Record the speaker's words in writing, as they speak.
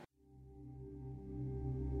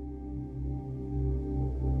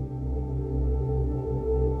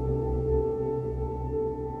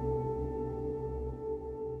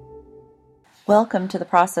Welcome to the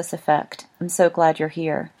Process Effect. I'm so glad you're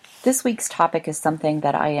here. This week's topic is something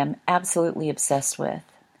that I am absolutely obsessed with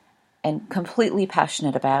and completely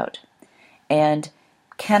passionate about and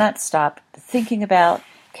cannot stop thinking about,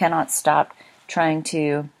 cannot stop trying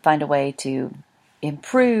to find a way to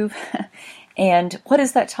improve. And what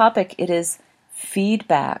is that topic? It is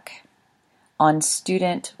feedback on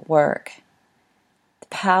student work. The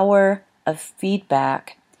power of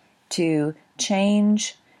feedback to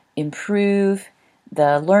change, improve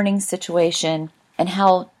the learning situation, and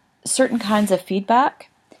how certain kinds of feedback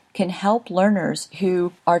can help learners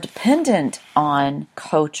who are dependent on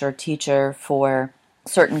coach or teacher for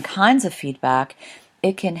certain kinds of feedback.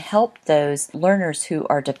 It can help those learners who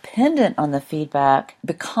are dependent on the feedback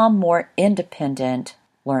become more independent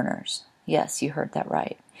learners. Yes, you heard that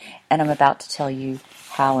right. And I'm about to tell you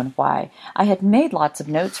how and why. I had made lots of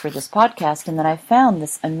notes for this podcast, and then I found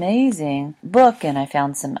this amazing book, and I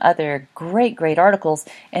found some other great articles,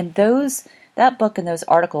 and that book and those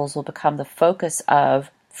articles will become the focus of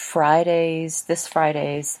this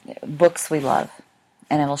Friday's Books We Love.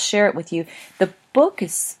 And I will share it with you. The book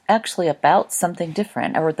is actually about something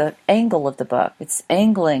different, or the angle of the book. It's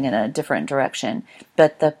angling in a different direction.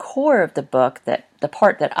 But the core of the book, the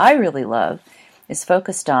part that I really love, is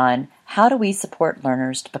focused on how do we support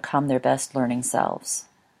learners to become their best learning selves?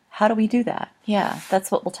 How do we do that? Yeah,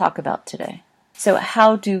 that's what we'll talk about today. So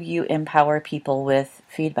how do you empower people with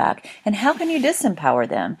feedback? And how can you disempower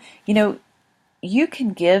them? You can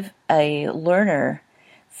give a learner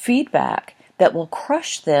feedback that will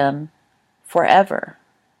crush them forever.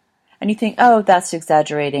 And you think, oh, that's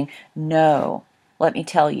exaggerating. No, let me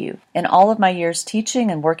tell you. In all of my years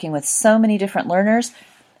teaching and working with so many different learners,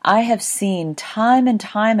 I have seen time and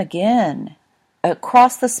time again,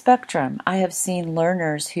 across the spectrum, I have seen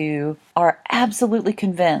learners who are absolutely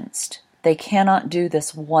convinced they cannot do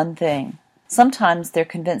this one thing. Sometimes they're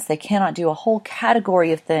convinced they cannot do a whole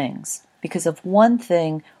category of things because of one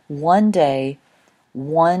thing, one day,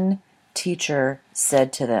 one teacher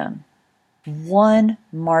said to them. One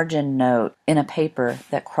margin note in a paper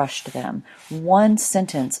that crushed them. One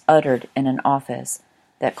sentence uttered in an office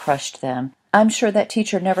that crushed them. I'm sure that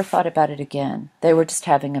teacher never thought about it again. They were just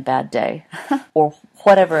having a bad day or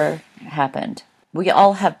whatever happened. We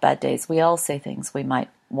all have bad days. We all say things we might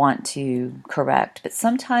want to correct, but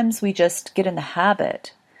sometimes we just get in the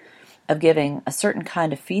habit of giving a certain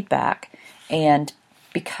kind of feedback, and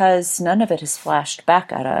because none of it has flashed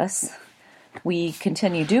back at us, we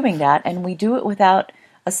continue doing that, and we do it without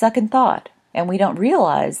a second thought. And we don't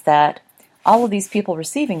realize that all of these people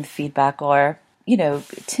receiving the feedback are,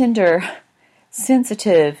 tender,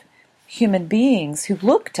 sensitive human beings who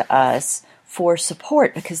look to us for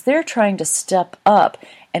support because they're trying to step up.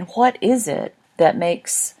 And what is it that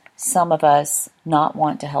makes some of us not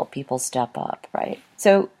want to help people step up, right?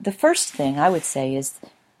 So the first thing I would say is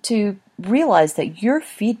to realize that your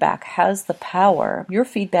feedback has the power, your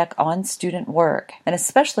feedback on student work, and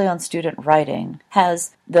especially on student writing,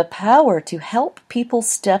 has the power to help people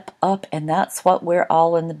step up, and that's what we're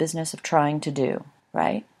all in the business of trying to do,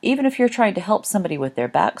 right? Even if you're trying to help somebody with their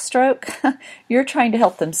backstroke, you're trying to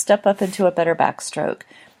help them step up into a better backstroke.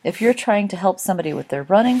 If you're trying to help somebody with their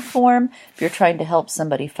running form, if you're trying to help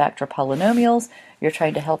somebody factor polynomials, you're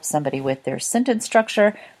trying to help somebody with their sentence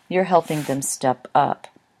structure, you're helping them step up.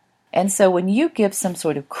 And so when you give some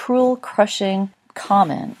sort of cruel, crushing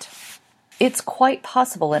comment, it's quite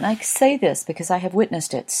possible, and I say this because I have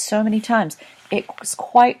witnessed it so many times, it's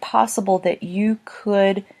quite possible that you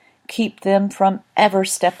could keep them from ever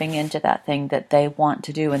stepping into that thing that they want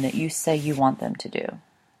to do and that you say you want them to do.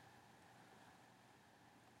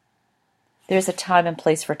 There's a time and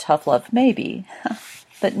place for tough love, maybe,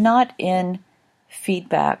 but not in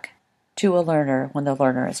feedback to a learner when the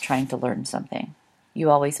learner is trying to learn something. You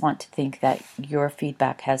always want to think that your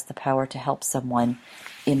feedback has the power to help someone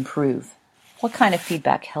improve. What kind of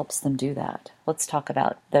feedback helps them do that? Let's talk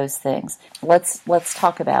about those things. Let's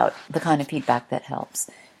talk about the kind of feedback that helps.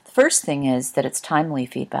 The first thing is that it's timely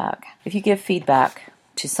feedback. If you give feedback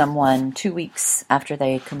to someone 2 weeks after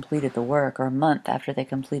they completed the work or a month after they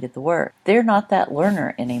completed the work, they're not that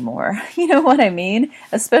learner anymore. You know what I mean?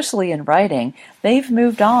 Especially in writing. They've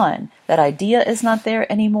moved on. That idea is not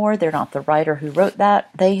there anymore. They're not the writer who wrote that.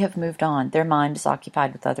 They have moved on. Their mind is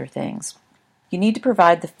occupied with other things. You need to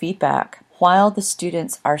provide the feedback while the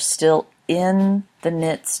students are still in the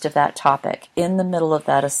midst of that topic, in the middle of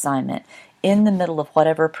that assignment, in the middle of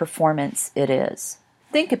whatever performance it is.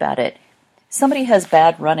 Think about it. Somebody has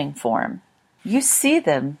bad running form. You see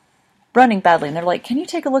them running badly, and they're like, can you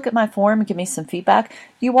take a look at my form and give me some feedback?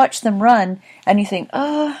 You watch them run, and you think,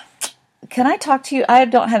 can I talk to you? I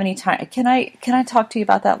don't have any time. Can I talk to you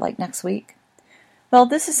about that like next week? Well,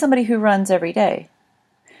 this is somebody who runs every day.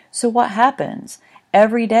 So what happens?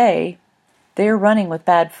 Every day they're running with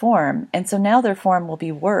bad form, and so now their form will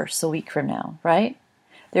be worse a week from now, right?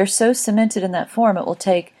 They're so cemented in that form, it will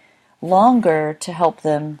take longer to help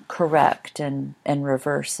them correct and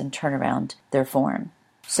reverse and turn around their form.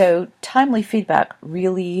 So timely feedback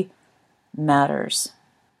really matters.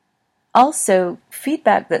 Also,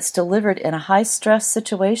 feedback that's delivered in a high-stress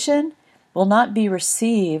situation will not be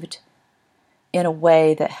received in a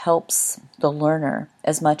way that helps the learner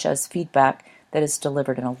as much as feedback that is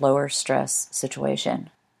delivered in a lower stress situation.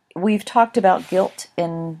 We've talked about guilt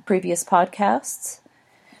in previous podcasts.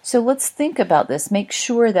 So let's think about this. Make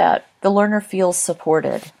sure that the learner feels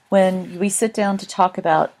supported. When we sit down to talk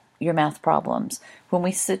about your math problems, when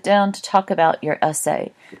we sit down to talk about your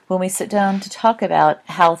essay, when we sit down to talk about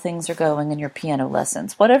how things are going in your piano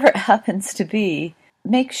lessons, whatever it happens to be,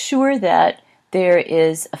 make sure that there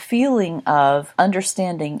is a feeling of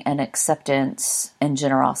understanding and acceptance and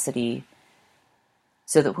generosity,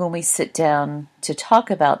 so that when we sit down to talk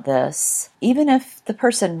about this, even if the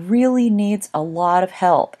person really needs a lot of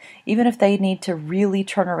help, even if they need to really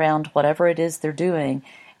turn around whatever it is they're doing,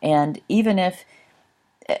 and even if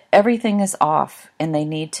everything is off and they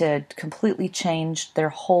need to completely change their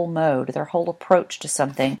whole mode, their whole approach to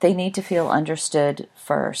something, they need to feel understood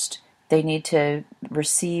first. They need to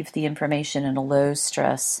receive the information in a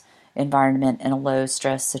low-stress environment, in a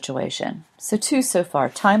low-stress situation. So 2 so far: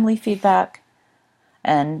 timely feedback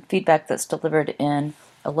and feedback that's delivered in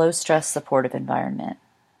a low-stress, supportive environment.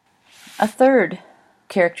 A third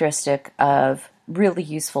characteristic of really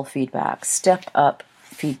useful feedback: step up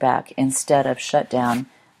feedback instead of shut down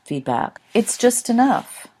feedback. It's just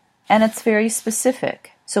enough, and it's very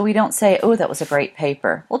specific. So we don't say, oh, that was a great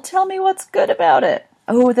paper. Well, tell me what's good about it.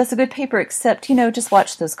 Oh, that's a good paper, except, just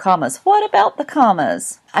watch those commas. What about the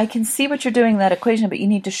commas? I can see what you're doing in that equation, but you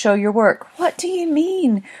need to show your work. What do you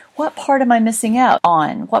mean? What part am I missing out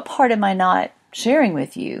on? What part am I not sharing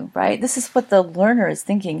with you, right? This is what the learner is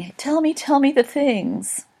thinking. Tell me the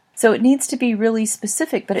things. So it needs to be really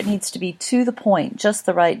specific, but it needs to be to the point, just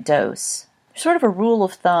the right dose. Sort of a rule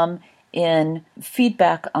of thumb in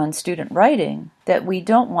feedback on student writing that we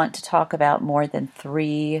don't want to talk about more than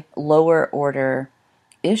 3 lower order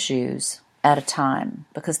issues at a time,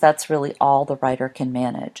 because that's really all the writer can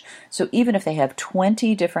manage. So even if they have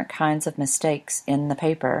 20 different kinds of mistakes in the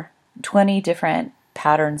paper, 20 different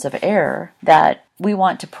patterns of error, that we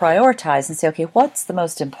want to prioritize and say, okay, what's the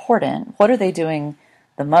most important? What are they doing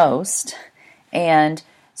the most? And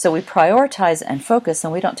so we prioritize and focus,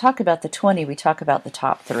 and we don't talk about the 20, we talk about the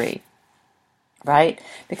top 3, right?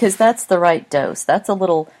 Because that's the right dose. That's a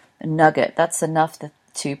little nugget. That's enough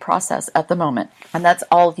to process at the moment. And that's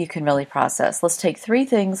all you can really process. Let's take 3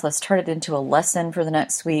 things, let's turn it into a lesson for the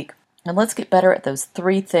next week, and let's get better at those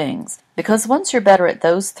 3 things. Because once you're better at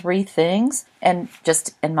those 3 things, and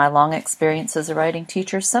just in my long experience as a writing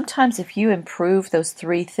teacher, sometimes if you improve those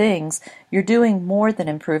 3 things, you're doing more than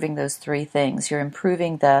improving those 3 things. You're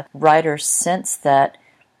improving the writer's sense that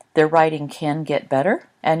their writing can get better,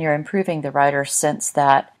 and you're improving the writer's sense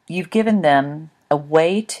that you've given them a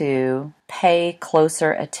way to pay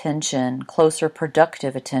closer attention, closer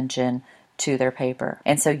productive attention to their paper.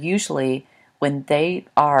 And so usually when they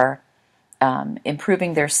are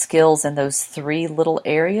improving their skills in those 3 little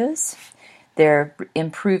areas, they're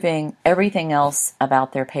improving everything else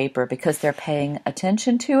about their paper because they're paying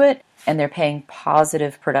attention to it, and they're paying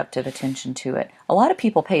positive, productive attention to it. A lot of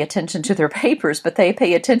people pay attention to their papers, but they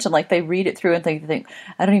pay attention like they read it through and they think,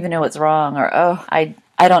 I don't even know what's wrong, or, oh, I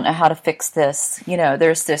don't know how to fix this.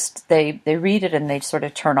 There's this, they read it and they sort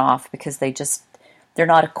of turn off because they're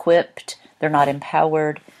not equipped, they're not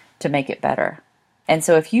empowered to make it better. And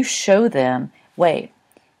so if you show them, wait,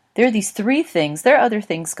 there are these 3 things, there are other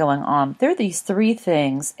things going on, there are these 3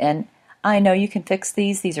 things, and I know you can fix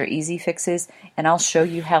these are easy fixes, and I'll show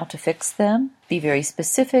you how to fix them. Be very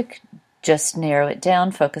specific, just narrow it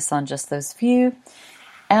down, focus on just those few.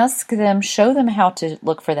 Ask them, show them how to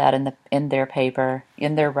look for that in their paper,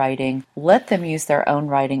 in their writing. Let them use their own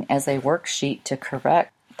writing as a worksheet to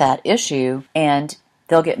correct that issue, and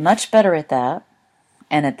they'll get much better at that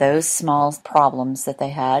and at those small problems that they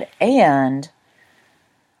had, and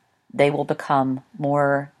they will become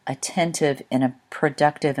more attentive in a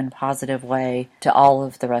productive and positive way to all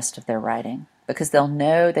of the rest of their writing. because they'll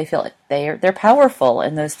know, they feel like they're powerful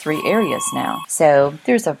in those three areas now. So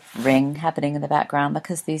there's a ring happening in the background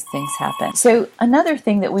because these things happen. So another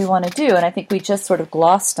thing that we want to do, and I think we just sort of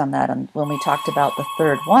glossed on that when we talked about the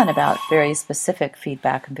third one about very specific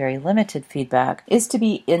feedback and very limited feedback, is to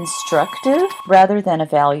be instructive rather than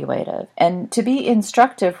evaluative. And to be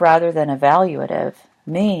instructive rather than evaluative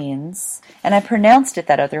means, and I pronounced it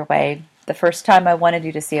that other way the first time, I wanted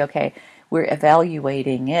you to see, okay, we're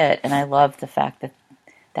evaluating it, and I love the fact that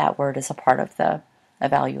that word is a part of the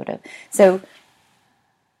evaluative. So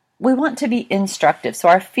we want to be instructive, so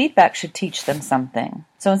our feedback should teach them something.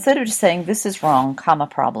 So instead of just saying, this is wrong, comma,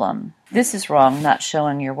 problem, this is wrong, not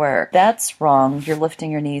showing your work, that's wrong, you're lifting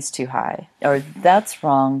your knees too high, or that's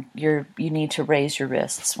wrong, you need to raise your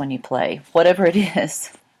wrists when you play, whatever it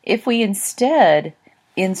is. If we instead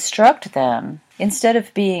instruct them, instead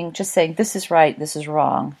of being just saying, this is right, this is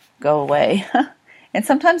wrong, go away. And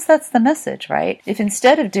sometimes that's the message, right? If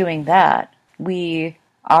instead of doing that, we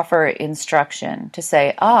offer instruction to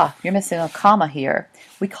say, you're missing a comma here.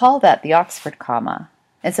 We call that the Oxford comma.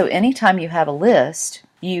 And so anytime you have a list,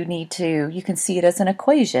 you can see it as an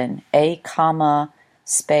equation. A comma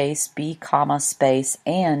space, B comma space,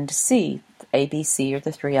 and C. A, B, C are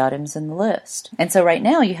the three items in the list. And so right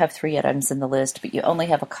now you have three items in the list, but you only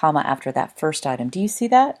have a comma after that first item. Do you see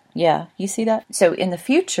that? Yeah, you see that? So in the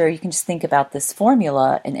future, you can just think about this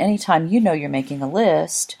formula, and anytime you know you're making a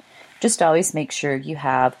list, just always make sure you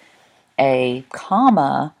have a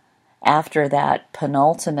comma after that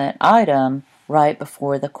penultimate item right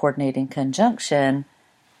before the coordinating conjunction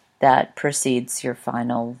that precedes your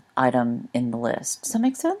final item in the list. Does that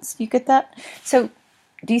make sense? You get that? So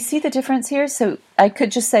do you see the difference here? So I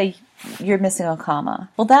could just say, you're missing a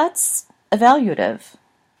comma. Well, that's evaluative.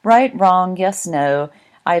 Right, wrong, yes, no.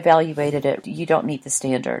 I evaluated it. You don't meet the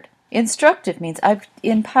standard. Instructive means I've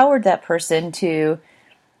empowered that person to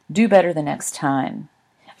do better the next time.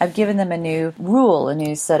 I've given them a new rule, a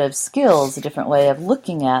new set of skills, a different way of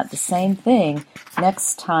looking at the same thing.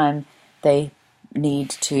 Next time they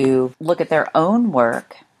need to look at their own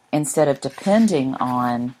work instead of depending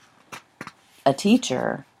on a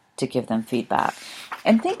teacher to give them feedback.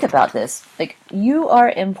 And think about this, like, you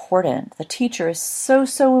are important. The teacher is so,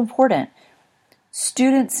 so important.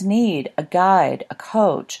 Students need a guide, a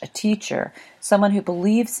coach, a teacher, someone who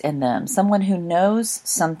believes in them, someone who knows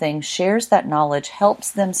something, shares that knowledge,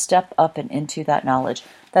 helps them step up and into that knowledge.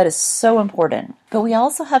 That is so important. But we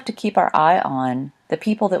also have to keep our eye on the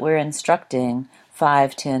people that we're instructing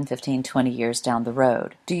 5, 10, 15, 20 years down the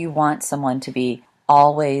road. Do you want someone to be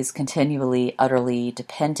always continually, utterly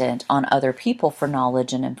dependent on other people for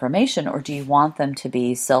knowledge and information, or do you want them to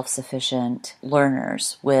be self-sufficient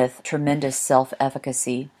learners with tremendous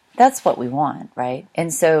self-efficacy? That's what we want, right?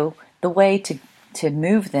 And so the way to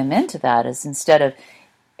move them into that is, instead of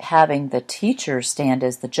having the teacher stand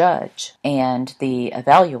as the judge and the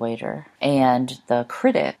evaluator and the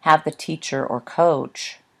critic, have the teacher or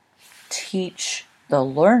coach teach the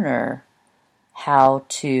learner how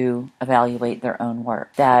to evaluate their own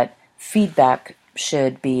work. That feedback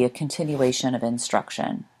should be a continuation of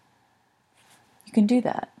instruction. You can do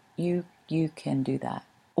that. You can do that.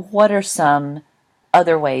 What are some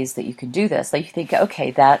other ways that you can do this? Like, you think, okay,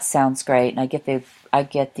 that sounds great, and I get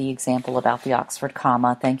the example about the Oxford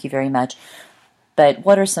comma. Thank you very much. But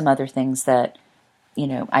what are some other things that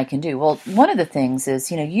I can do? Well, one of the things is,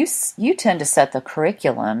 you tend to set the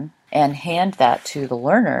curriculum and hand that to the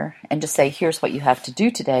learner and just say, here's what you have to do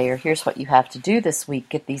today, or here's what you have to do this week,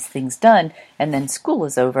 get these things done, and then school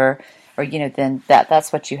is over, or then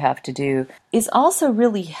that's what you have to do, is also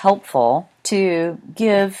really helpful to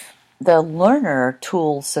give the learner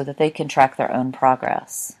tools so that they can track their own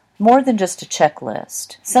progress. More than just a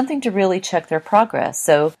checklist, something to really check their progress.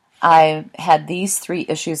 So I had these 3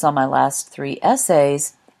 issues on my last 3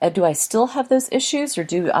 essays. Do I still have those issues, or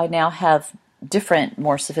do I now have different,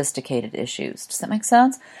 more sophisticated issues? Does that make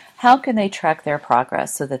sense? How can they track their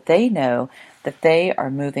progress so that they know that they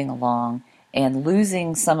are moving along and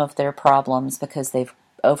losing some of their problems because they've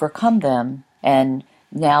overcome them, and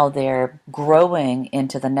now they're growing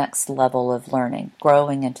into the next level of learning,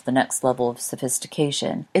 growing into the next level of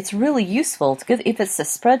sophistication? It's really useful to give, if it's a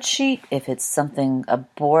spreadsheet, if it's something, a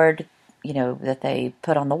board, that they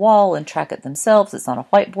put on the wall and track it themselves, it's on a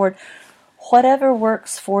whiteboard, whatever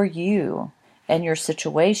works for you and your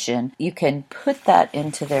situation, you can put that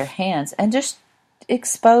into their hands and just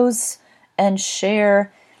expose and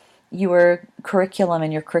share your curriculum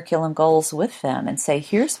and your curriculum goals with them and say,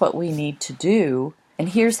 here's what we need to do, and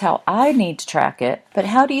here's how I need to track it, but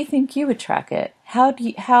how do you think you would track it?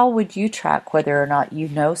 How would you track whether or not you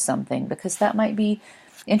know something? Because that might be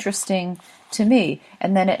interesting to me.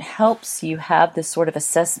 And then it helps you have this sort of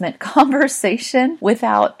assessment conversation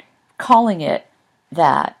without calling it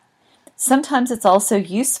that. Sometimes it's also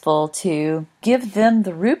useful to give them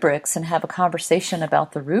the rubrics and have a conversation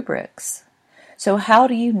about the rubrics. So how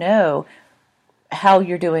do you know how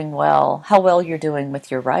you're doing well, how well you're doing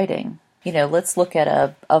with your writing? Let's look at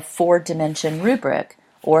a 4-dimension rubric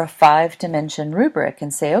or a 5-dimension rubric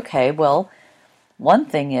and say, okay, well, one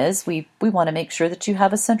thing is we want to make sure that you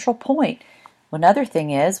have a central point. Another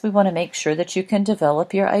thing is we want to make sure that you can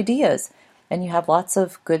develop your ideas and you have lots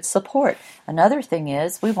of good support. Another thing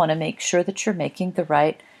is we want to make sure that you're making the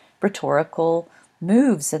right rhetorical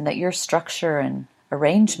moves and that your structure and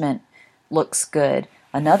arrangement looks good.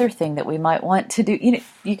 Another thing that we might want to do,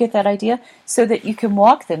 you get that idea? So that you can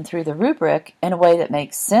walk them through the rubric in a way that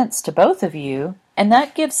makes sense to both of you. And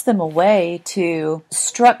that gives them a way to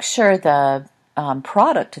structure the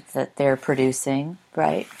product that they're producing,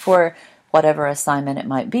 right, for whatever assignment it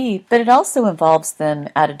might be. But it also involves them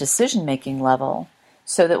at a decision-making level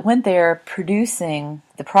so that when they're producing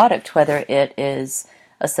the product, whether it is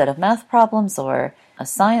a set of math problems or a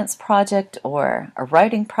science project or a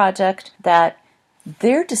writing project, that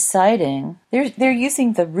they're deciding, they're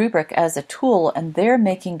using the rubric as a tool and they're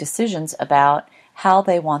making decisions about how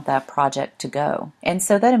they want that project to go. And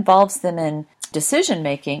so that involves them in decision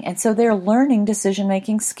making, and so they're learning decision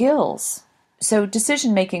making skills. So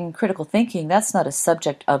decision making, critical thinking, that's not a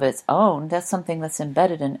subject of its own. That's something that's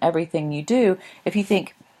embedded in everything you do. If you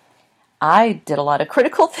think, I did a lot of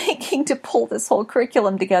critical thinking to pull this whole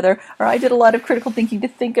curriculum together, or I did a lot of critical thinking to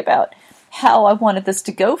think about how I wanted this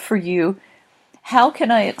to go for you, how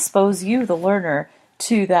can I expose you, the learner,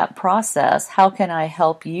 to that process? How can I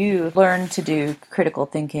help you learn to do critical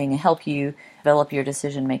thinking and help you develop your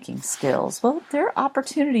decision-making skills? Well, there are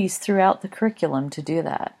opportunities throughout the curriculum to do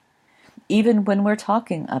that. Even when we're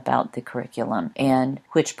talking about the curriculum and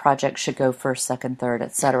which projects should go first, second, third,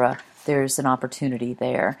 etc., there's an opportunity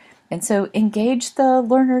there. And so engage the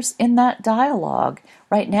learners in that dialogue.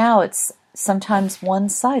 Right now, it's sometimes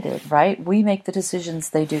one-sided, right? We make the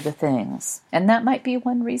decisions, they do the things. And that might be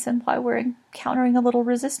one reason why we're encountering a little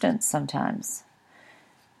resistance sometimes.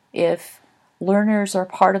 If learners are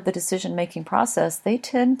part of the decision-making process, they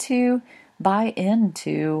tend to buy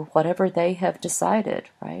into whatever they have decided,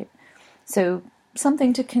 right? So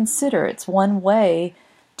something to consider. It's one way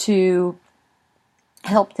to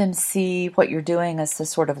help them see what you're doing as a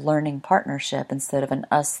sort of learning partnership instead of an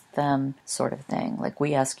us-them sort of thing. Like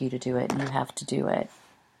we ask you to do it and you have to do it.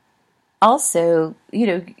 Also,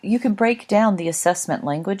 you can break down the assessment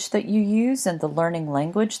language that you use and the learning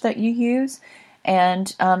language that you use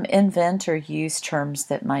and invent or use terms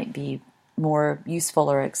that might be more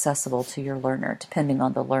useful or accessible to your learner, depending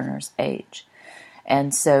on the learner's age.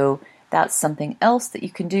 And so that's something else that you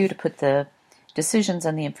can do to put the decisions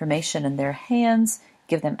and the information in their hands,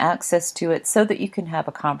 give them access to it so that you can have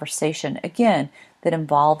a conversation, again, that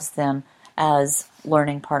involves them as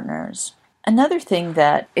learning partners. Another thing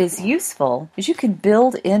that is useful is you can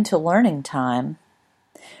build into learning time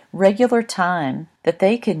regular time that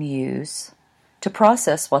they can use to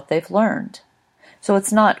process what they've learned. So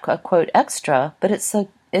it's not a quote extra, but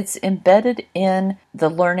it's embedded in the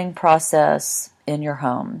learning process in your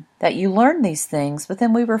home, that you learn these things, but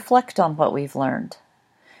then we reflect on what we've learned.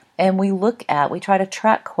 And we try to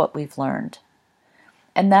track what we've learned.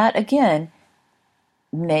 And that, again,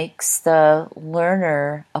 makes the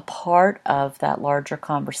learner a part of that larger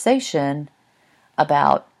conversation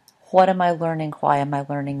about what am I learning, why am I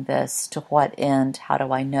learning this, to what end, how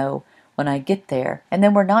do I know when I get there. And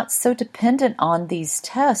then we're not so dependent on these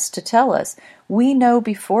tests to tell us. We know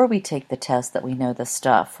before we take the test that we know the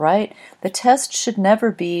stuff, right? The test should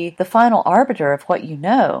never be the final arbiter of what you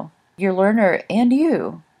know. Your learner and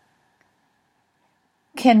you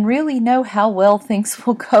can really know how well things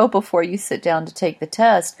will go before you sit down to take the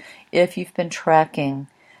test if you've been tracking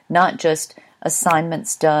not just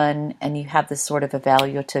assignments done and you have this sort of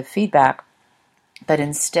evaluative feedback, but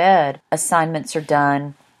instead assignments are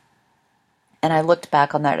done and I looked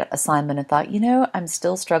back on that assignment and thought, I'm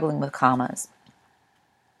still struggling with commas.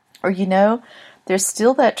 Or, there's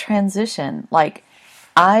still that transition. Like,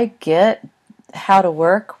 I get how to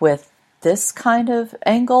work with this kind of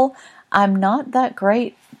angle. I'm not that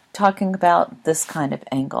great talking about this kind of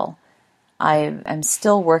angle. I am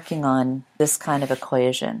still working on this kind of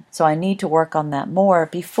equation. So I need to work on that more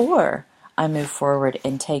before I move forward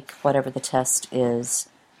and take whatever the test is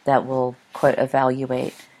that will, quote,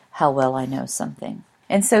 evaluate how well I know something.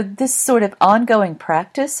 And so this sort of ongoing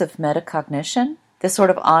practice of metacognition, this sort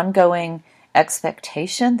of ongoing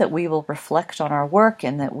expectation that we will reflect on our work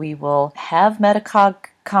and that we will have metacog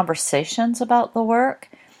conversations about the work,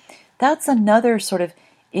 that's another sort of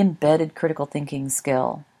embedded critical thinking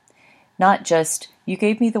skill. Not just, you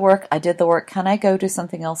gave me the work, I did the work, can I go do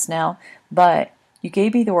something else now? But you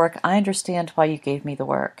gave me the work, I understand why you gave me the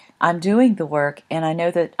work. I'm doing the work, and I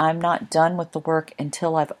know that I'm not done with the work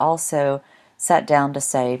until I've also sat down to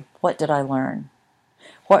say, what did I learn?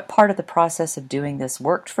 What part of the process of doing this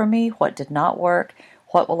worked for me? What did not work?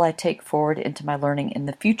 What will I take forward into my learning in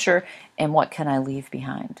the future? And what can I leave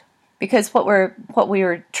behind? Because what we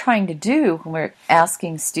are trying to do when we're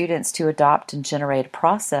asking students to adopt and generate a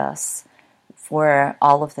process for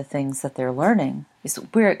all of the things that they're learning is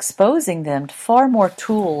we're exposing them to far more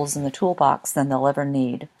tools in the toolbox than they'll ever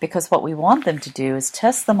need. Because what we want them to do is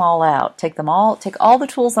test them all out, take all the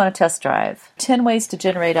tools on a test drive, 10 ways to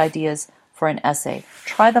generate ideas for an essay.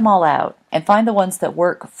 Try them all out and find the ones that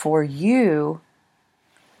work for you,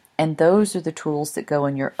 and those are the tools that go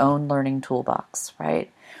in your own learning toolbox,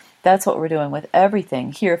 right? That's what we're doing with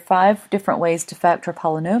everything. Here, 5 different ways to factor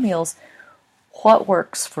polynomials. What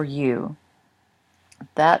works for you?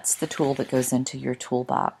 That's the tool that goes into your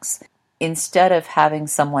toolbox. Instead of having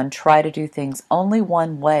someone try to do things only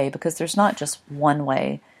one way, because there's not just one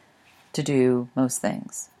way to do most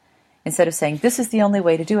things. Instead of saying, this is the only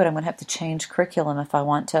way to do it, I'm going to have to change curriculum if I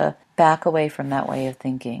want to back away from that way of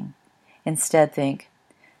thinking. Instead, think,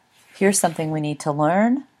 here's something we need to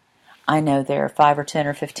learn. I know there are 5 or 10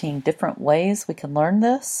 or 15 different ways we can learn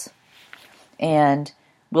this, and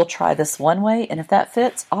we'll try this one way, and if that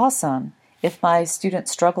fits, awesome. If my student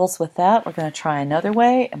struggles with that, we're going to try another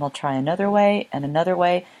way, and we'll try another way, and another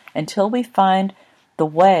way, until we find the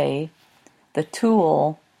way, the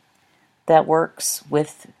tool that works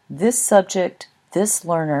with this subject, this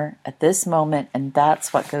learner, at this moment, and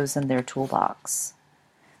that's what goes in their toolbox.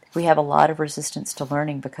 We have a lot of resistance to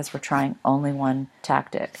learning because we're trying only one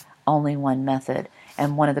tactic, only one method.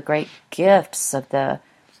 And one of the great gifts of the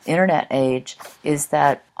internet age is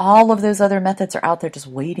that all of those other methods are out there just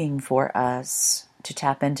waiting for us to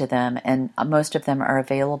tap into them, and most of them are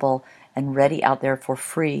available and ready out there for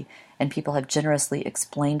free, and people have generously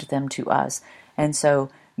explained them to us. And so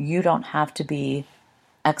you don't have to be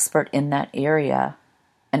expert in that area,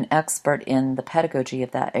 an expert in the pedagogy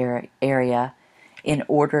of that area in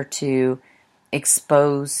order to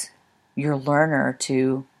expose your learner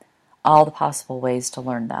to all the possible ways to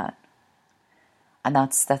learn that. And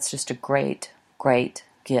that's just a great, great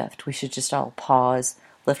gift. We should just all pause,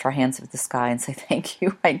 lift our hands up to the sky, and say thank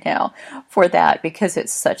you right now for that, because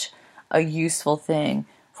it's such a useful thing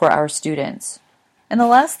for our students. And the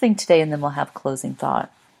last thing today, and then we'll have a closing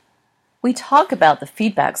thought. We talk about the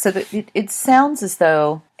feedback, so that it sounds as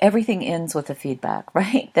though everything ends with a feedback,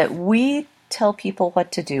 right? That we tell people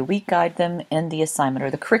what to do. We guide them in the assignment,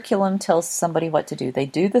 or the curriculum tells somebody what to do. They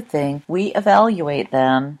do the thing. We evaluate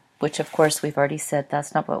them, which of course we've already said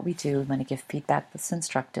that's not what we do. We want to give feedback that's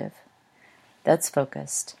instructive, that's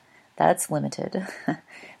focused, that's limited,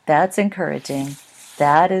 that's encouraging,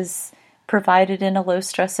 that is provided in a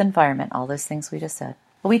low-stress environment, all those things we just said.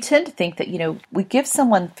 But we tend to think that, we give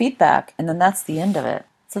someone feedback and then that's the end of it.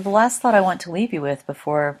 So the last thought I want to leave you with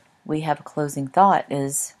before we have a closing thought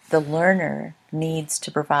is the learner needs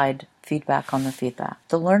to provide feedback on the feedback.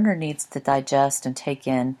 The learner needs to digest and take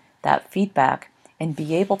in that feedback and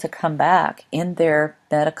be able to come back in their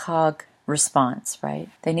metacog response, right?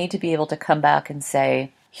 They need to be able to come back and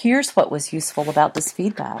say, here's what was useful about this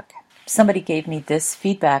feedback. Somebody gave me this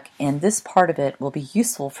feedback, and this part of it will be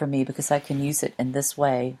useful for me because I can use it in this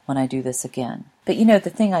way when I do this again. But the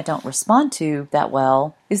thing I don't respond to that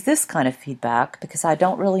well is this kind of feedback because I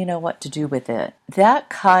don't really know what to do with it. That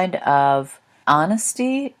kind of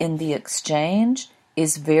honesty in the exchange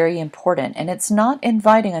is very important. And it's not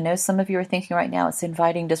inviting. I know some of you are thinking right now, it's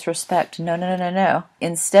inviting disrespect. No.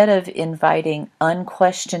 Instead of inviting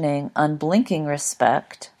unquestioning, unblinking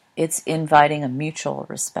respect, it's inviting a mutual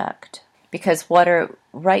respect. Because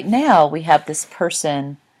right now we have this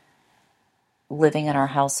person living in our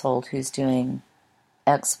household who's doing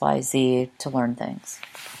X, Y, Z to learn things.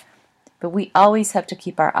 But we always have to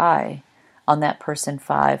keep our eye on that person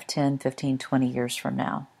 5, 10, 15, 20 years from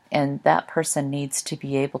now. And that person needs to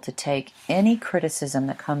be able to take any criticism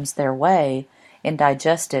that comes their way and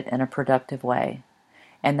digest it in a productive way.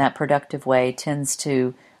 And that productive way tends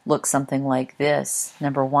to look something like this.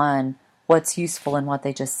 Number 1, what's useful in what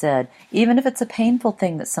they just said? Even if it's a painful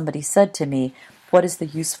thing that somebody said to me, what is the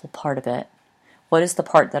useful part of it? What is the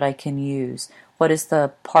part that I can use? What is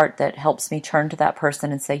the part that helps me turn to that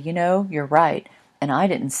person and say, you're right, and I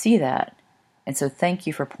didn't see that. And so thank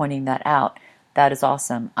you for pointing that out. That is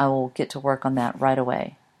awesome. I will get to work on that right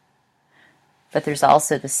away. But there's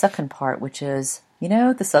also the second part, which is,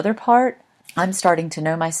 this other part, I'm starting to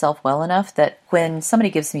know myself well enough that when somebody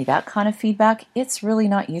gives me that kind of feedback, it's really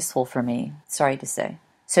not useful for me, sorry to say.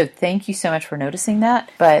 So thank you so much for noticing that.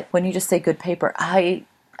 But when you just say good paper, I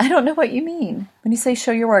don't know what you mean. When you say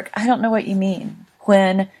show your work, I don't know what you mean.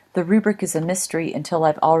 When the rubric is a mystery until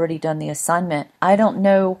I've already done the assignment, I don't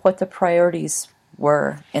know what the priorities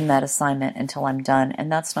were in that assignment until I'm done,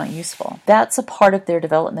 and that's not useful. That's a part of their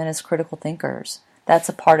development as critical thinkers. That's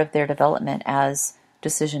a part of their development as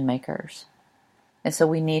decision makers. And so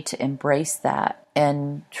we need to embrace that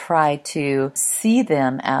and try to see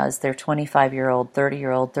them as their 25-year-old,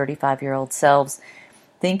 30-year-old, 35-year-old selves.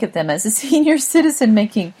 Think of them as a senior citizen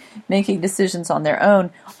making decisions on their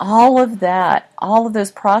own. All of that, all of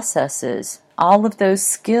those processes, all of those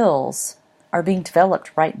skills are being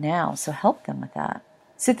developed right now. So help them with that.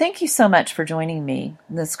 So thank you so much for joining me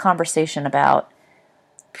in this conversation about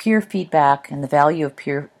peer feedback and the value of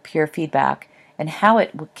peer feedback and how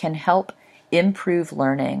it can help improve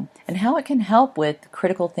learning and how it can help with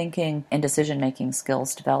critical thinking and decision-making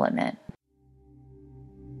skills development.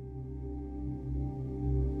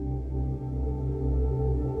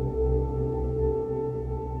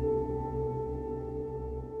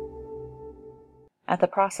 At the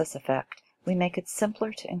Process Effect, we make it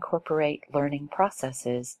simpler to incorporate learning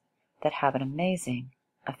processes that have an amazing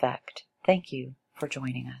effect. Thank you for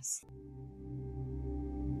joining us.